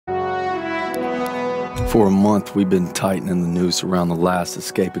For a month, we've been tightening the noose around the last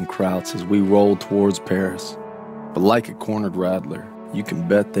escaping Krauts as we roll towards Paris. But like a cornered rattler, you can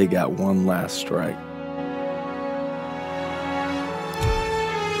bet they got one last strike.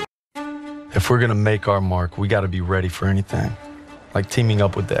 If we're gonna make our mark, we gotta be ready for anything. Like teaming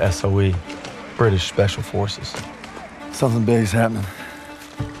up with the S.O.E, British Special Forces. Something big's happening.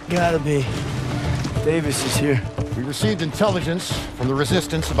 Gotta be. Davis is here. We received intelligence from the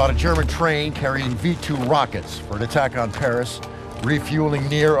Resistance about a German train carrying V2 rockets for an attack on Paris, refueling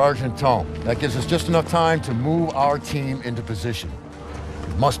near Argenton. That gives us just enough time to move our team into position.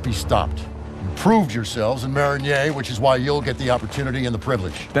 It must be stopped. You proved yourselves in Marigny, which is why you'll get the opportunity and the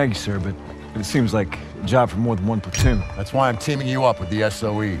privilege. Thank you, sir, but it seems like a job for more than one platoon. That's why I'm teaming you up with the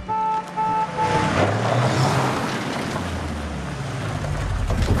S.O.E.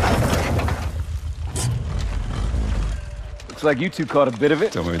 Looks like you two caught a bit of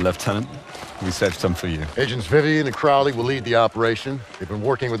it. Don't worry, Lieutenant. We saved some for you. Agents Vivian and Crowley will lead the operation. They've been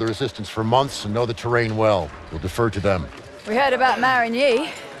working with the Resistance for months and know the terrain well. We'll defer to them. We heard about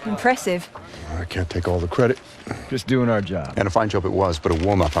Marigny. Impressive. I can't take all the credit. Just doing our job. And a fine job it was, but a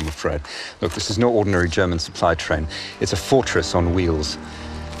warm-up, I'm afraid. Look, this is no ordinary German supply train. It's a fortress on wheels.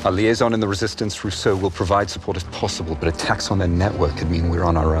 Our liaison in the Resistance, Rousseau, will provide support if possible, but attacks on their network could mean we're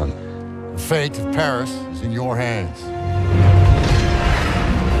on our own. The fate of Paris is in your hands.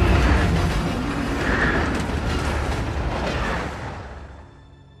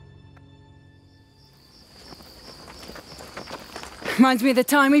 Reminds me of the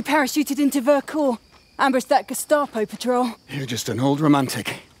time we parachuted into Vercors. Ambushed that Gestapo patrol. You're just an old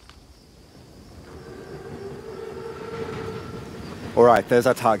romantic. All right, there's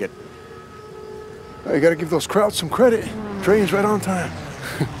our target. You gotta give those Krauts some credit. Train's right on time.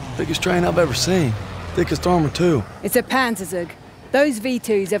 Biggest train I've ever seen. Thickest armor, too. It's a Panzerzug. Those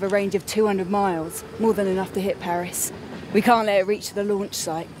V2s have a range of 200 miles. More than enough to hit Paris. We can't let it reach the launch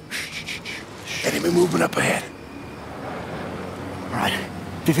site. Enemy movement up ahead. All right,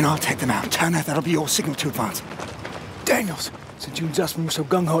 Vivian, I'll take them out. Turner, that'll be your signal to advance. Daniels, since you and Zussman were so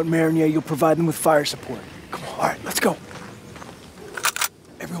gung-ho at Marigny, you'll provide them with fire support. Come on, all right, let's go.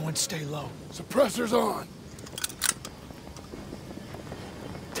 Everyone stay low. Suppressors on.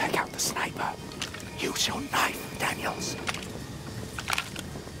 Take out the sniper. Use your knife, Daniels.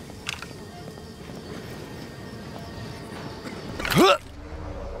 Well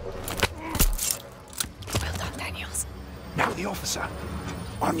done, Daniels. Now the officer.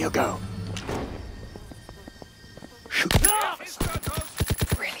 On your go. Shoot.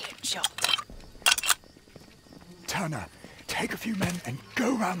 Brilliant shot. Turner, take a few men and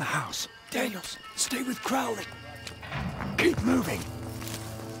go around the house. Daniels, stay with Crowley. Keep moving.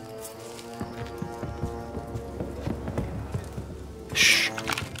 Shh.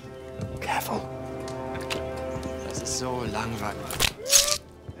 Careful. Das ist so langweilig.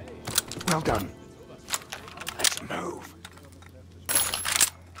 Well done. Let's move.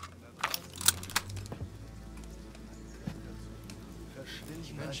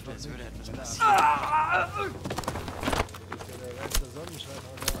 Mensch, als würde etwas passieren.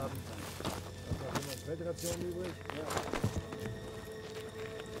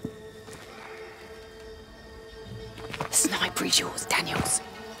 Sniper is yours, Daniels.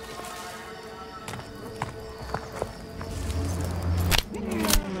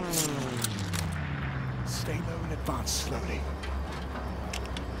 Stay low and advance slowly.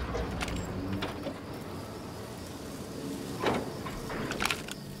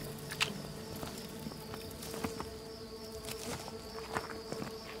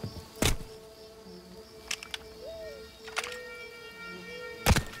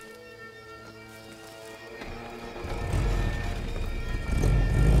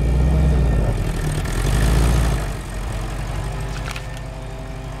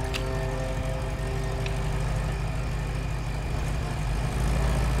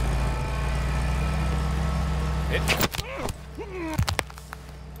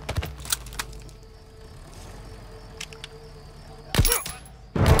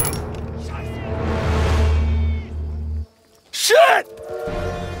 Shit!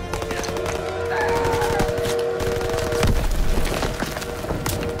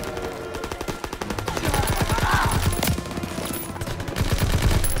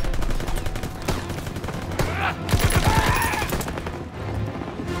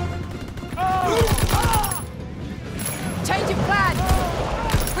 Change of plan.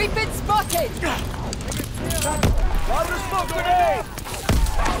 We've been spotted. Water smoke grenade!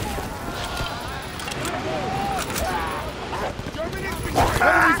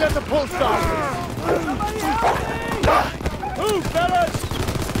 Enemies at the post office! Move, fellas!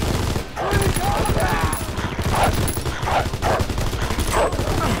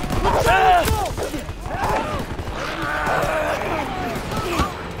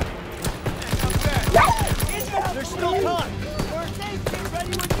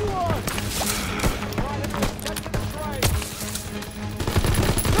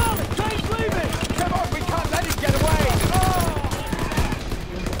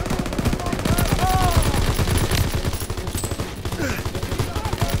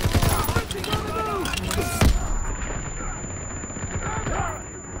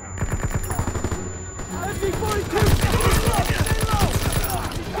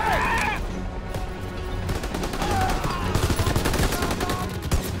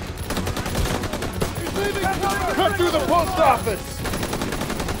 post office!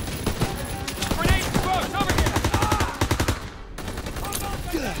 Grenade exposed! Over here!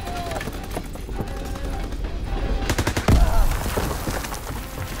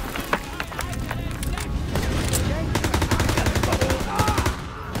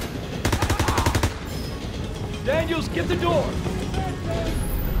 Daniels, get the door!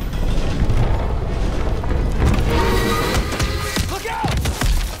 Look out!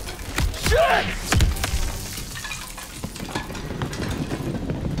 Shit!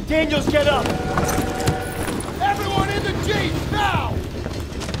 Daniels, get up! Everyone in the Jeep, now!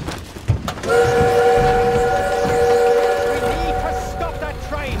 We need to stop that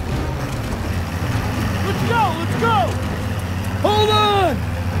train! Let's go! Let's go! Hold on!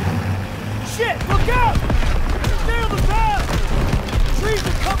 Shit! Look out! Stay on the path! Trees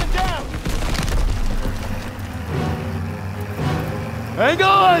are coming down! Hang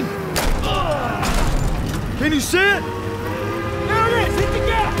on! Can you see it? There it is! Hit the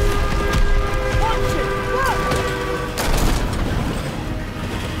gas! Punch it! Look!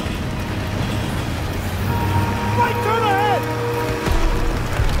 Right turn ahead!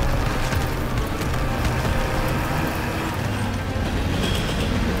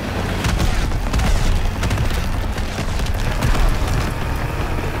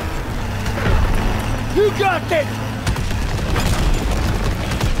 You got this!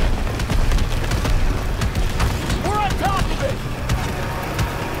 We're on top of it!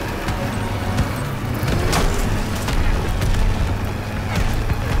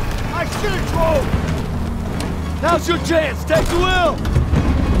 I should have drove! Now's your chance! Take the wheel!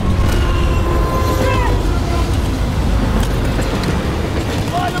 Shit!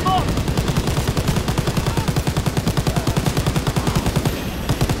 Line them up!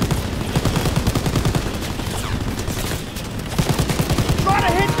 Try to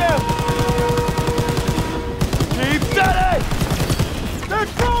hit them! Keep steady! They're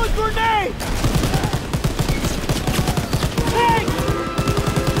throwing grenades! Hey!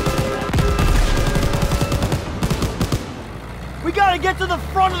 We gotta get to the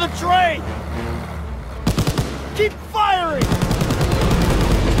front of the train! Keep firing!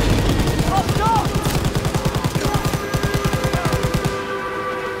 Up top!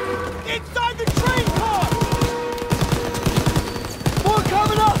 Inside the train car! More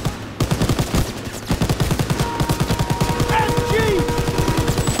coming up! SG!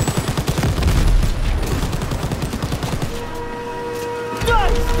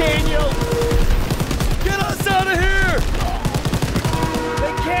 Nice, Daniel! Get us out of here!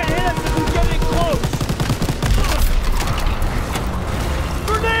 They can't hit us if we get in close!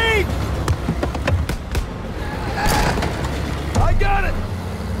 Grenade! I got it!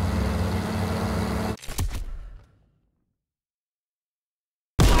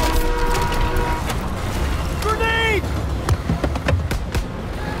 Grenade!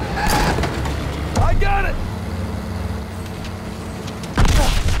 I got it!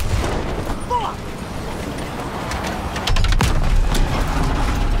 Fuck!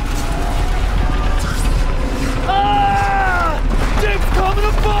 Ah! Thing's coming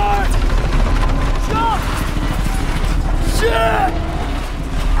apart! Jump! Shit!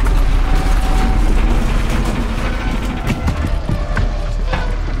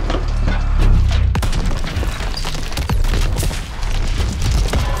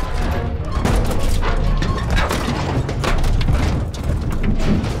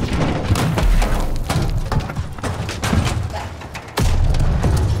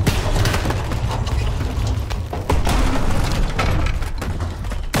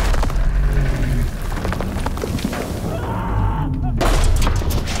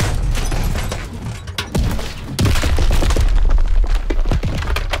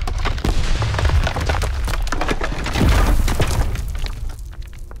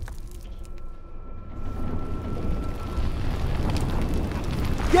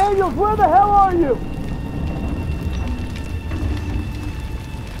 Daniels, where the hell are you?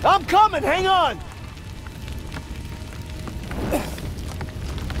 I'm coming, hang on!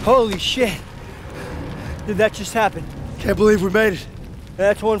 Holy shit. Did that just happen? Can't believe we made it.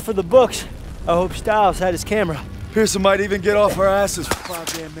 That's one for the books. I hope Styles had his camera. Pearson might even get off our asses for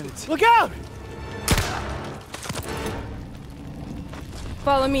 5 damn minutes. Look out!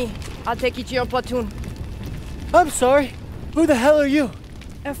 Follow me. I'll take you to your platoon. I'm sorry. Who the hell are you?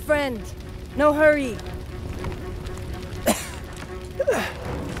 A friend. No hurry.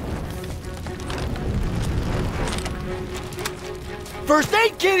 First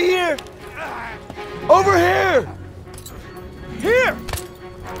aid kit here! Over here! Here!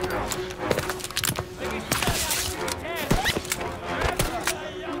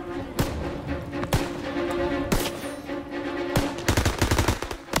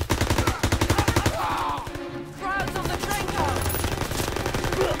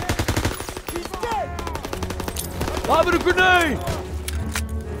 grenade!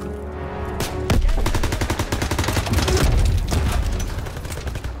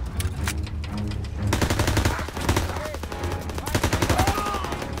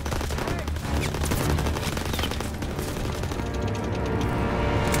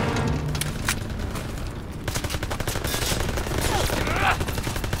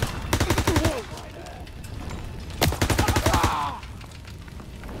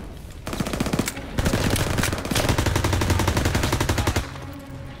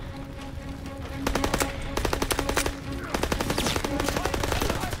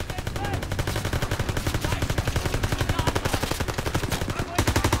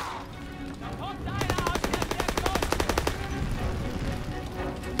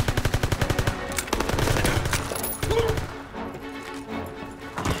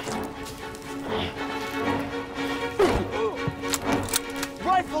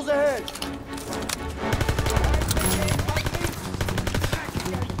 Rifles ahead!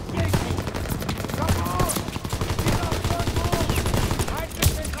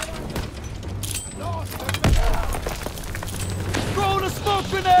 Throwing a smoke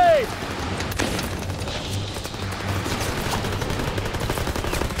grenade!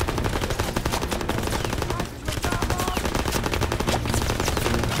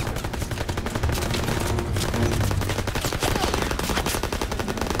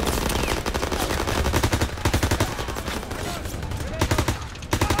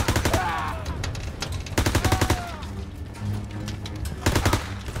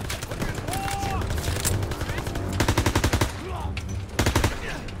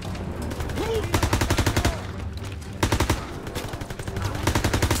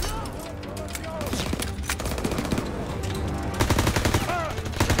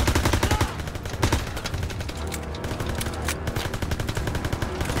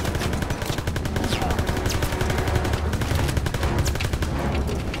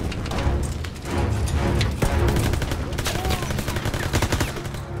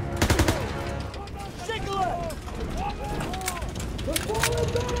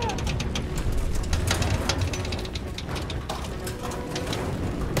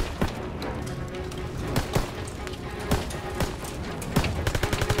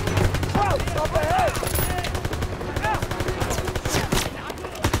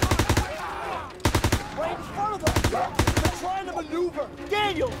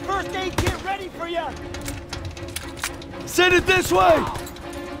 Daniel, first aid kit ready for you! Send it this way!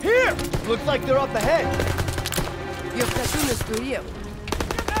 Here! Looks like they're up ahead. Your platoon is to you.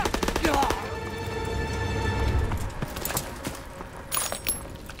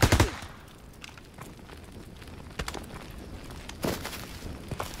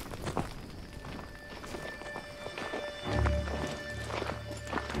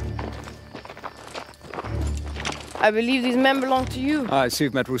 I believe these men belong to you. I see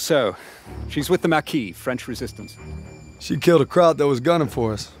you've met Rousseau. She's with the Marquis, French resistance. She killed a crowd that was gunning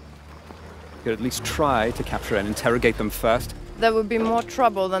for us. You could at least try to capture and interrogate them first. That would be more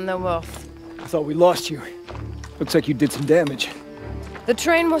trouble than they're worth. I thought we lost you. Looks like you did some damage. The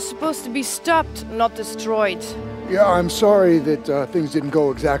train was supposed to be stopped, not destroyed. Yeah, I'm sorry that things didn't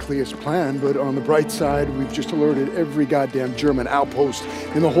go exactly as planned, but on the bright side, we've just alerted every goddamn German outpost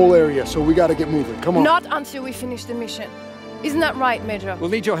in the whole area, so we gotta get moving. Come on. Not until we finish the mission. Isn't that right, Major? We'll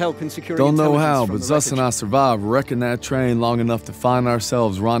need your help in securing Don't know intelligence how, from but the Zuss and I wreckage. survived wrecking that train long enough to find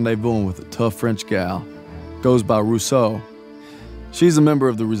ourselves rendezvousing with a tough French gal. Goes by Rousseau. She's a member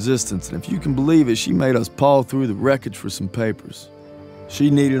of the Resistance, and if you can believe it, she made us paw through the wreckage for some papers. She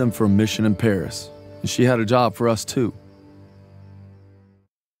needed them for a mission in Paris, and she had a job for us too.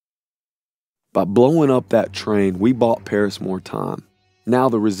 By blowing up that train, we bought Paris more time. Now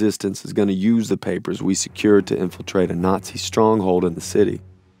the Resistance is going to use the papers we secured to infiltrate a Nazi stronghold in the city.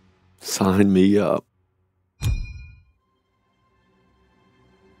 Sign me up.